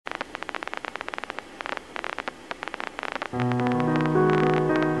This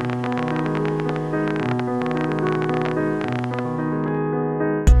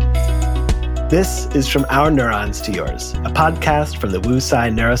is From Our Neurons to Yours, a podcast from the Wu Tsai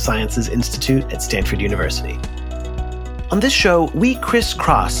Neurosciences Institute at Stanford University. On this show, we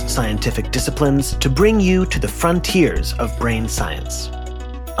crisscross scientific disciplines to bring you to the frontiers of brain science.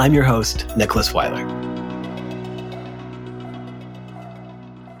 I'm your host, Nicholas Weiler.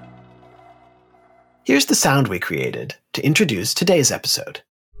 Here's the sound we created to introduce today's episode.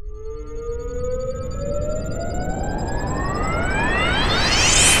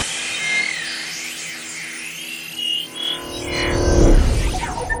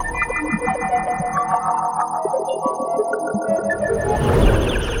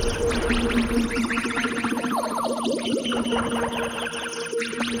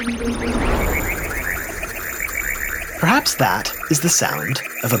 Perhaps that is the sound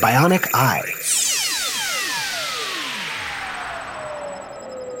of a bionic eye.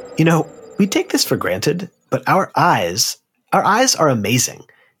 You know, we take this for granted, but our eyes are amazing.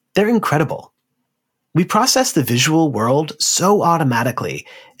 They're incredible. We process the visual world so automatically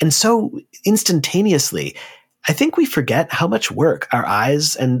and so instantaneously. I think we forget how much work our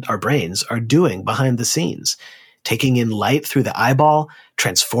eyes and our brains are doing behind the scenes, taking in light through the eyeball,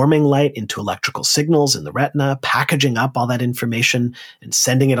 transforming light into electrical signals in the retina, packaging up all that information and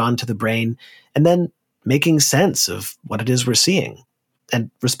sending it on to the brain, and then making sense of what it is we're seeing and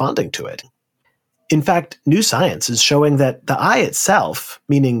responding to it. In fact, new science is showing that the eye itself,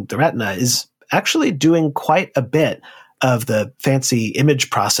 meaning the retina, is actually doing quite a bit of the fancy image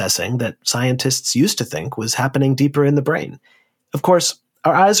processing that scientists used to think was happening deeper in the brain. Of course,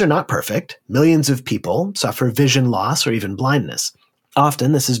 our eyes are not perfect. Millions of people suffer vision loss or even blindness.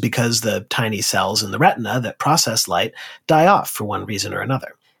 Often, this is because the tiny cells in the retina that process light die off for one reason or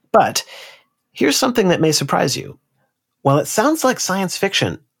another. But here's something that may surprise you. While it sounds like science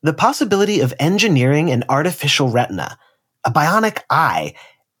fiction, the possibility of engineering an artificial retina, a bionic eye,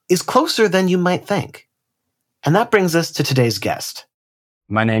 is closer than you might think. And that brings us to today's guest.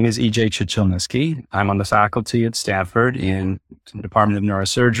 My name is E.J. Chichilnisky. I'm on the faculty at Stanford in the Department of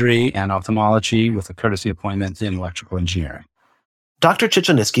Neurosurgery and Ophthalmology with a courtesy appointment in electrical engineering. Dr.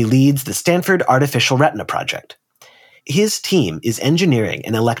 Chichilnisky leads the Stanford Artificial Retina Project. His team is engineering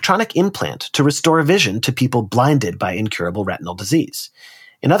an electronic implant to restore vision to people blinded by incurable retinal disease.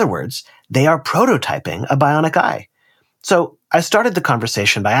 In other words, they are prototyping a bionic eye. So I started the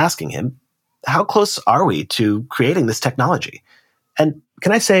conversation by asking him, how close are we to creating this technology? And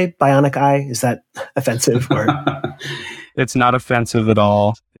can I say bionic eye? Is that offensive? Or It's not offensive at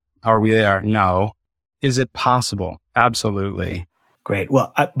all. Are we there? No. Is it possible? Absolutely. Great.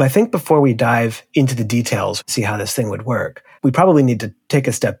 Well, I think before we dive into the details, see how this thing would work, we probably need to take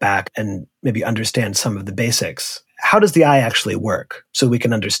a step back and maybe understand some of the basics. How does the eye actually work so we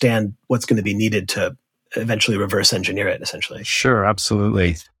can understand what's going to be needed to eventually reverse engineer it, essentially? Sure,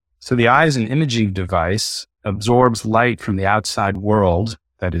 absolutely. So the eye is an imaging device, absorbs light from the outside world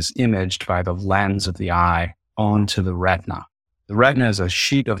that is imaged by the lens of the eye onto the retina. The retina is a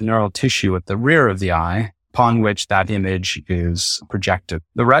sheet of neural tissue at the rear of the eye upon which that image is projected.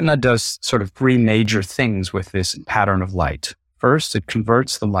 The retina does sort of three major things with this pattern of light. First, it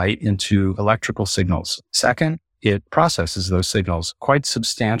converts the light into electrical signals. Second, it processes those signals quite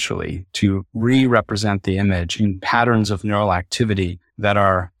substantially to re-represent the image in patterns of neural activity that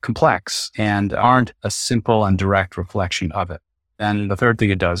are complex and aren't a simple and direct reflection of it. And the third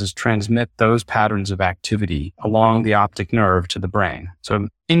thing it does is transmit those patterns of activity along the optic nerve to the brain. So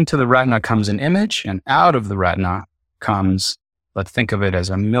into the retina comes an image, and out of the retina comes, let's think of it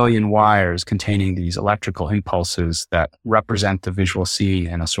as a million wires containing these electrical impulses that represent the visual scene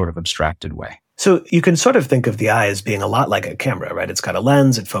in a sort of abstracted way. So you can sort of think of the eye as being a lot like a camera, right? It's got a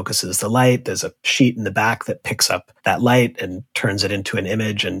lens, it focuses the light. There's a sheet in the back that picks up that light and turns it into an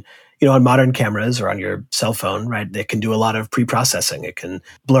image. And, you know, on modern cameras or on your cell phone, right, it can do a lot of pre-processing. It can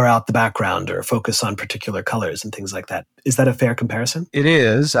blur out the background or focus on particular colors and things like that. Is that a fair comparison? It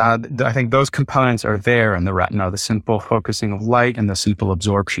is. I think those components are there in the retina, the simple focusing of light and the simple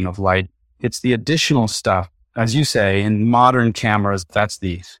absorption of light. It's the additional stuff, as you say, in modern cameras, that's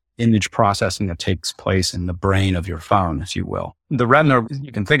the image processing that takes place in the brain of your phone, if you will. The retina,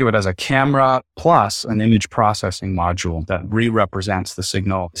 you can think of it as a camera plus an image processing module that re-represents the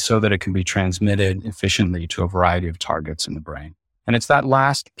signal so that it can be transmitted efficiently to a variety of targets in the brain. And it's that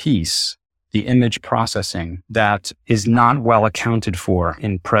last piece, the image processing, that is not well accounted for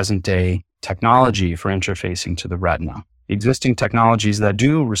in present day technology for interfacing to the retina. Existing technologies that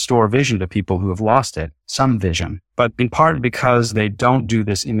do restore vision to people who have lost it, some vision, but in part because they don't do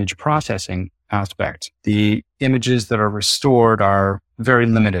this image processing aspect. The images that are restored are very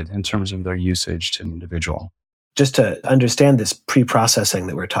limited in terms of their usage to an individual. Just to understand this pre-processing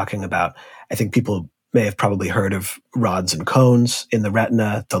that we're talking about, I think people may have probably heard of rods and cones in the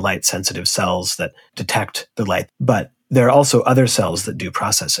retina, the light-sensitive cells that detect the light. But there are also other cells that do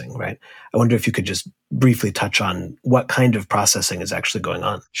processing, right? I wonder if you could just briefly touch on what kind of processing is actually going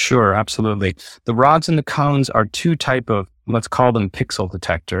on. Sure, absolutely. The rods and the cones are two type of, let's call them pixel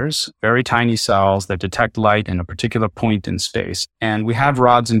detectors, very tiny cells that detect light in a particular point in space. And we have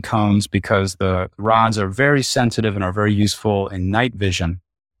rods and cones because the rods are very sensitive and are very useful in night vision.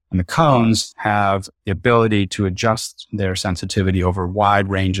 And the cones have the ability to adjust their sensitivity over wide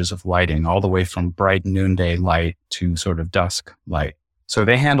ranges of lighting, all the way from bright noonday light to sort of dusk light. So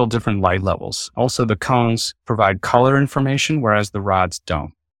they handle different light levels. Also, the cones provide color information, whereas the rods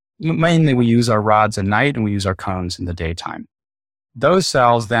don't. Mainly, we use our rods at night and we use our cones in the daytime. Those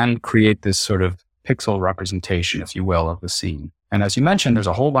cells then create this sort of pixel representation, if you will, of the scene. And as you mentioned, there's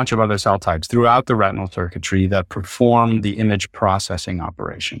a whole bunch of other cell types throughout the retinal circuitry that perform the image processing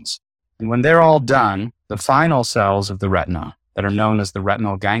operations. And when they're all done, the final cells of the retina that are known as the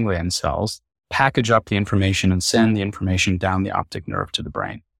retinal ganglion cells package up the information and send the information down the optic nerve to the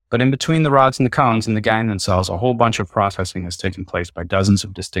brain. But in between the rods and the cones and the ganglion cells, a whole bunch of processing has taken place by dozens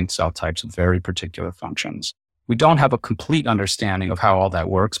of distinct cell types with very particular functions. We don't have a complete understanding of how all that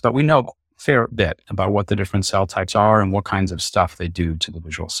works, but we know fair bit about what the different cell types are and what kinds of stuff they do to the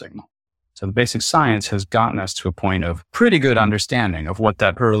visual signal. So the basic science has gotten us to a point of pretty good understanding of what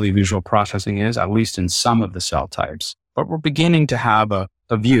that early visual processing is, at least in some of the cell types. But we're beginning to have a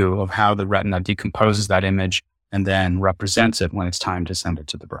view of how the retina decomposes that image and then represents it when it's time to send it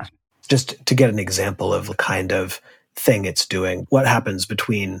to the brain. Just to get an example of the kind of thing it's doing, what happens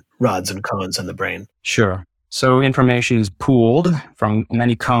between rods and cones and the brain? Sure. So information is pooled from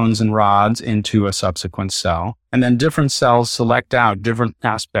many cones and rods into a subsequent cell. And then different cells select out different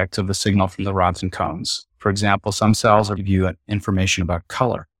aspects of the signal from the rods and cones. For example, some cells give you information about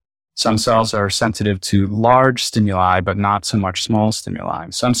color. Some cells are sensitive to large stimuli, but not so much small stimuli.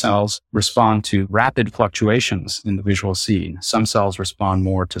 Some cells respond to rapid fluctuations in the visual scene. Some cells respond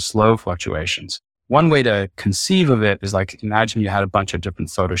more to slow fluctuations. One way to conceive of it is like, imagine you had a bunch of different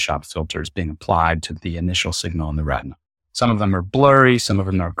Photoshop filters being applied to the initial signal in the retina. Some of them are blurry, some of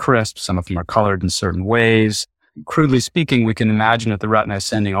them are crisp, some of them are colored in certain ways. Crudely speaking, we can imagine that the retina is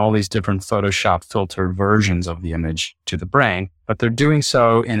sending all these different Photoshop filtered versions of the image to the brain, but they're doing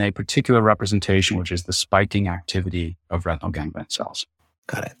so in a particular representation, which is the spiking activity of retinal ganglion cells.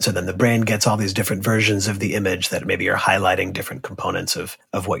 Got it. So then the brain gets all these different versions of the image that maybe are highlighting different components of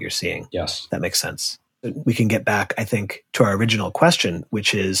what you're seeing. Yes. That makes sense. We can get back, I think, to our original question,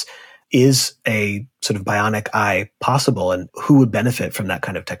 which is a sort of bionic eye possible, and who would benefit from that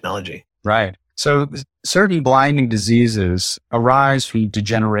kind of technology? Right. So certain blinding diseases arise from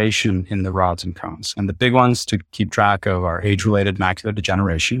degeneration in the rods and cones. And the big ones to keep track of are age-related macular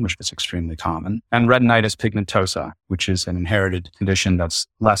degeneration, which is extremely common, and retinitis pigmentosa, which is an inherited condition that's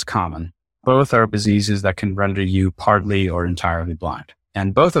less common. Both are diseases that can render you partly or entirely blind.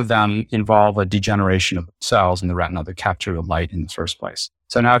 And both of them involve a degeneration of cells in the retina that capture the light in the first place.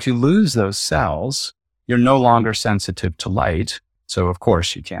 So now if you lose those cells, you're no longer sensitive to light. So of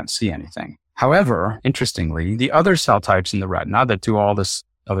course you can't see anything. However, interestingly, the other cell types in the retina that do all this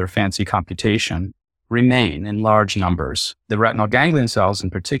other fancy computation remain in large numbers. The retinal ganglion cells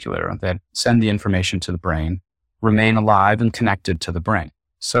in particular that send the information to the brain remain alive and connected to the brain.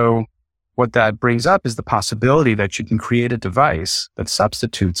 So what that brings up is the possibility that you can create a device that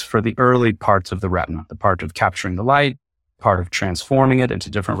substitutes for the early parts of the retina, the part of capturing the light, part of transforming it into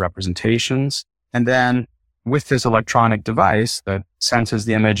different representations, and then with this electronic device that senses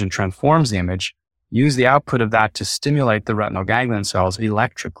the image and transforms the image, use the output of that to stimulate the retinal ganglion cells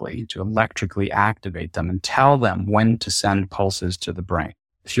electrically, to electrically activate them and tell them when to send pulses to the brain.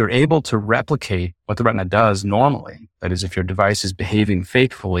 If you're able to replicate what the retina does normally, that is, if your device is behaving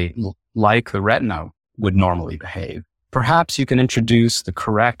faithfully like the retina would normally behave, perhaps you can introduce the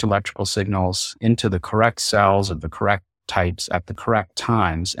correct electrical signals into the correct cells of the correct types at the correct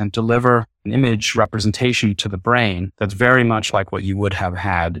times and deliver an image representation to the brain that's very much like what you would have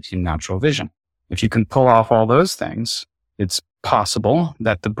had in natural vision. If you can pull off all those things, it's possible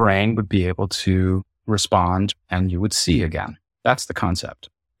that the brain would be able to respond and you would see again. That's the concept.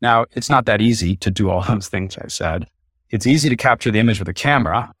 Now, it's not that easy to do all those things I said. It's easy to capture the image with a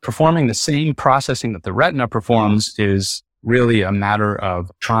camera. Performing the same processing that the retina performs is really a matter of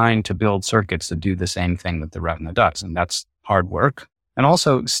trying to build circuits that do the same thing that the retina does. And that's hard work. And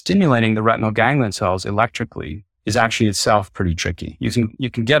also stimulating the retinal ganglion cells electrically is actually itself pretty tricky. You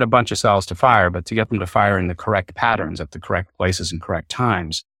can get a bunch of cells to fire, but to get them to fire in the correct patterns at the correct places and correct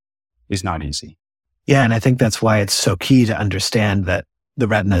times is not easy. Yeah, and I think that's why it's so key to understand that the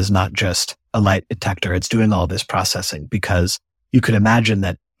retina is not just a light detector. It's doing all this processing, because you could imagine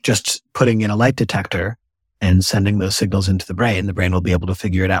that just putting in a light detector and sending those signals into the brain will be able to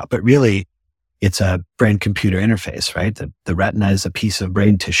figure it out. But really, it's a brain-computer interface, right? The retina is a piece of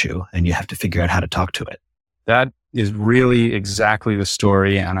brain tissue, and you have to figure out how to talk to it. That is really exactly the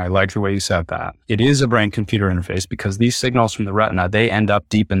story, and I like the way you said that. It is a brain-computer interface because these signals from the retina, they end up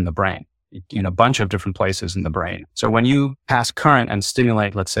deep in the brain, in a bunch of different places in the brain. So when you pass current and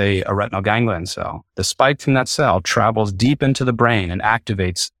stimulate, let's say, a retinal ganglion cell, the spike from that cell travels deep into the brain and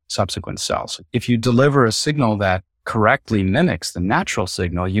activates subsequent cells. If you deliver a signal that correctly mimics the natural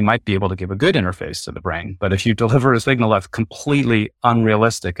signal, you might be able to give a good interface to the brain. But if you deliver a signal that's completely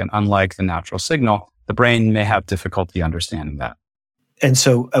unrealistic and unlike the natural signal, the brain may have difficulty understanding that. And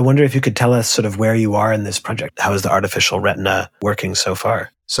so I wonder if you could tell us sort of where you are in this project. How is the artificial retina working so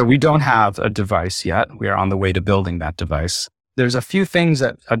far? So we don't have a device yet. We are on the way to building that device. There's a few things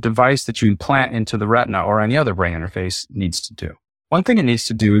that a device that you implant into the retina or any other brain interface needs to do. One thing it needs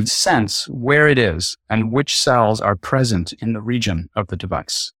to do is sense where it is and which cells are present in the region of the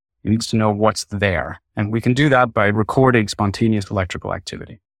device. It needs to know what's there. And we can do that by recording spontaneous electrical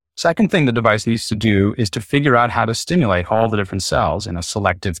activity. Second thing the device needs to do is to figure out how to stimulate all the different cells in a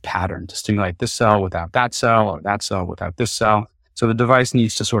selective pattern, to stimulate this cell without that cell or that cell without this cell. So the device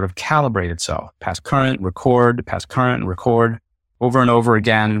needs to sort of calibrate itself, pass current, record over and over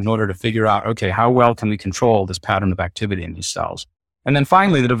again in order to figure out, okay, how well can we control this pattern of activity in these cells? And then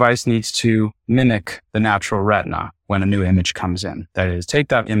finally, the device needs to mimic the natural retina when a new image comes in. That is, take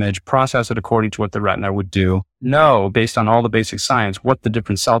that image, process it according to what the retina would do, know, based on all the basic science, what the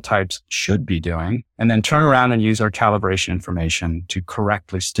different cell types should be doing, and then turn around and use our calibration information to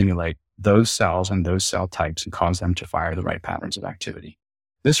correctly stimulate those cells and those cell types and cause them to fire the right patterns of activity.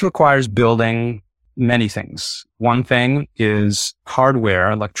 This requires building many things. One thing is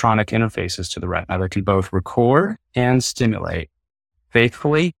hardware, electronic interfaces to the retina that can both record and stimulate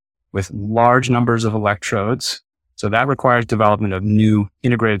faithfully with large numbers of electrodes. So that requires development of new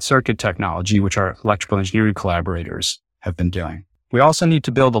integrated circuit technology, which our electrical engineering collaborators have been doing. We also need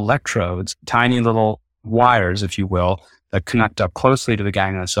to build electrodes, tiny little wires, if you will, that connect up closely to the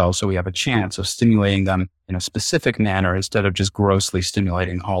ganglion cells so we have a chance of stimulating them in a specific manner instead of just grossly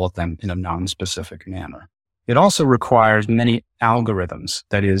stimulating all of them in a non-specific manner. It also requires many algorithms,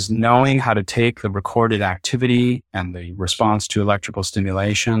 that is, knowing how to take the recorded activity and the response to electrical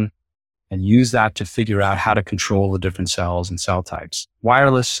stimulation and use that to figure out how to control the different cells and cell types.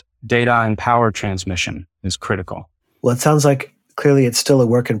 Wireless data and power transmission is critical. Well, it sounds like clearly it's still a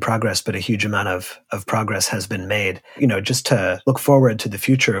work in progress, but a huge amount of progress has been made. Just to look forward to the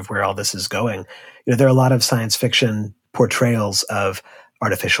future of where all this is going, there are a lot of science fiction portrayals of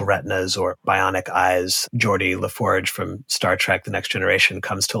artificial retinas or bionic eyes. Geordi LaForge from Star Trek: The Next Generation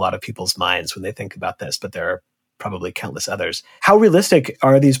comes to a lot of people's minds when they think about this, but there are probably countless others. How realistic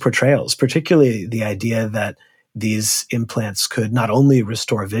are these portrayals, particularly the idea that these implants could not only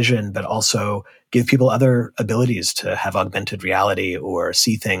restore vision, but also give people other abilities to have augmented reality or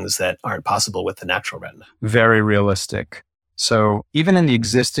see things that aren't possible with the natural retina? Very realistic. So even in the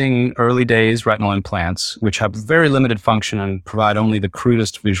existing early days retinal implants, which have very limited function and provide only the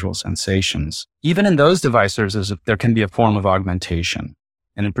crudest visual sensations, even in those devices, there can be a form of augmentation.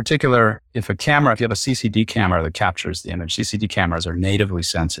 And in particular, if you have a CCD camera that captures the image, CCD cameras are natively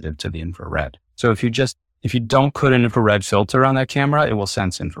sensitive to the infrared. So if you don't put an infrared filter on that camera, it will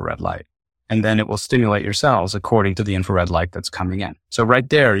sense infrared light. And then it will stimulate your cells according to the infrared light that's coming in. So right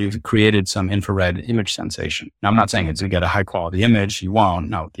there, you've created some infrared image sensation. Now, I'm not saying it's to get a high quality image. You won't,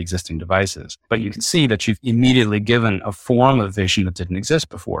 no, with the existing devices. But you can see that you've immediately given a form of vision that didn't exist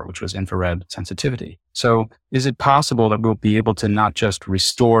before, which was infrared sensitivity. So is it possible that we'll be able to not just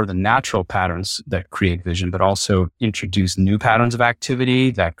restore the natural patterns that create vision, but also introduce new patterns of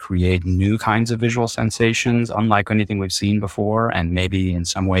activity that create new kinds of visual sensations, unlike anything we've seen before, and maybe in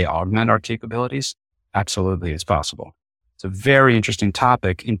some way augment our capabilities? Absolutely, it's possible. It's a very interesting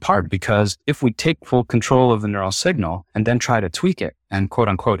topic, in part because if we take full control of the neural signal and then try to tweak it and quote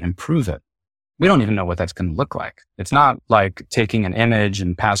unquote improve it, we don't even know what that's going to look like. It's not like taking an image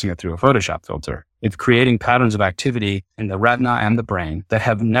and passing it through a Photoshop filter. It's creating patterns of activity in the retina and the brain that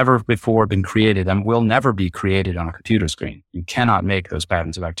have never before been created and will never be created on a computer screen. You cannot make those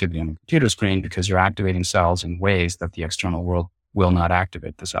patterns of activity on a computer screen because you're activating cells in ways that the external world will not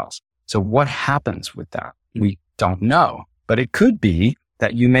activate the cells. So what happens with that? We don't know, but it could be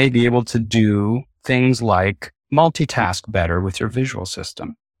that you may be able to do things like multitask better with your visual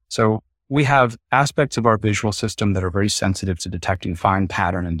system. So we have aspects of our visual system that are very sensitive to detecting fine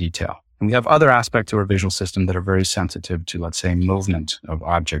pattern and detail. And we have other aspects of our visual system that are very sensitive to, let's say, movement of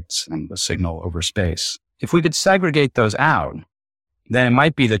objects and the signal over space. If we could segregate those out, then it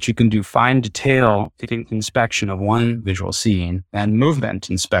might be that you can do fine detail inspection of one visual scene and movement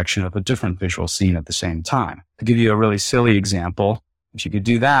inspection of a different visual scene at the same time. To give you a really silly example, if you could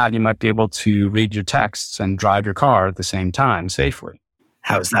do that, you might be able to read your texts and drive your car at the same time safely.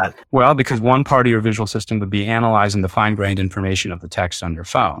 How is that? Well, because one part of your visual system would be analyzing the fine-grained information of the text on your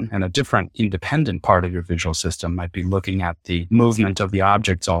phone, and a different independent part of your visual system might be looking at the movement of the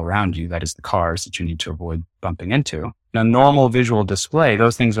objects all around you, that is the cars that you need to avoid bumping into. In a normal visual display,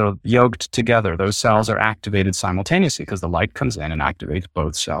 those things are yoked together. Those cells are activated simultaneously because the light comes in and activates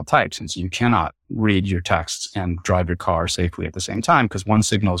both cell types. And so you cannot read your texts and drive your car safely at the same time because one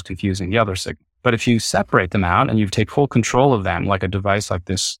signal is confusing the other signal. But if you separate them out and you take full control of them, like a device like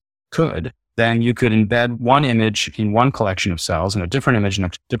this could, then you could embed one image in one collection of cells and a different image in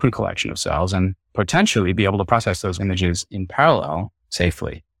a different collection of cells and potentially be able to process those images in parallel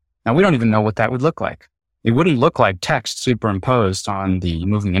safely. Now, we don't even know what that would look like. It wouldn't look like text superimposed on the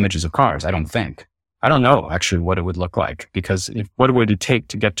moving images of cars, I don't think. I don't know actually what it would look like, because what would it take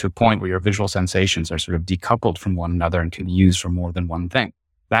to get to a point where your visual sensations are sort of decoupled from one another and can be used for more than one thing?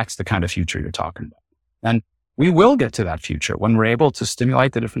 That's the kind of future you're talking about. And we will get to that future when we're able to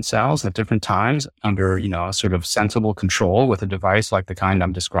stimulate the different cells at different times under, a sort of sensible control with a device like the kind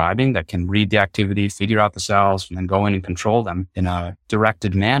I'm describing that can read the activity, figure out the cells, and then go in and control them in a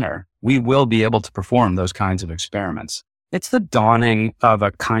directed manner. We will be able to perform those kinds of experiments. It's the dawning of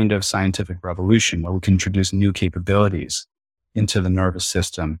a kind of scientific revolution where we can introduce new capabilities into the nervous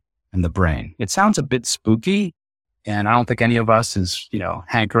system and the brain. It sounds a bit spooky, and I don't think any of us is,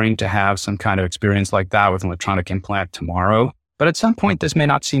 hankering to have some kind of experience like that with an electronic implant tomorrow. But at some point, this may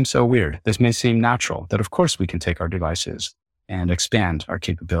not seem so weird. This may seem natural that, of course, we can take our devices and expand our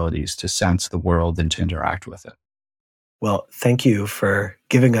capabilities to sense the world and to interact with it. Well, thank you for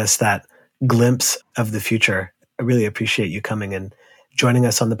giving us that glimpse of the future. I really appreciate you coming and joining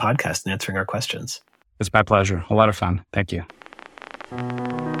us on the podcast and answering our questions. It's my pleasure. A lot of fun. Thank you.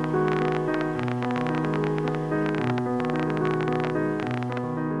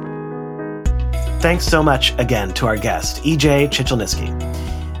 Thanks so much again to our guest, E.J. Chichilnisky.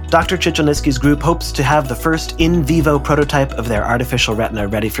 Dr. Chichilnisky's group hopes to have the first in vivo prototype of their artificial retina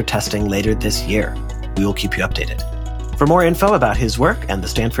ready for testing later this year. We will keep you updated. For more info about his work and the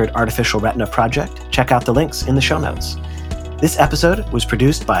Stanford Artificial Retina Project, check out the links in the show notes. This episode was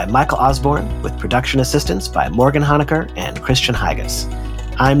produced by Michael Osborne with production assistance by Morgan Honecker and Christian Huygens.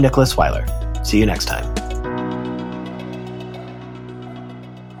 I'm Nicholas Weiler. See you next time.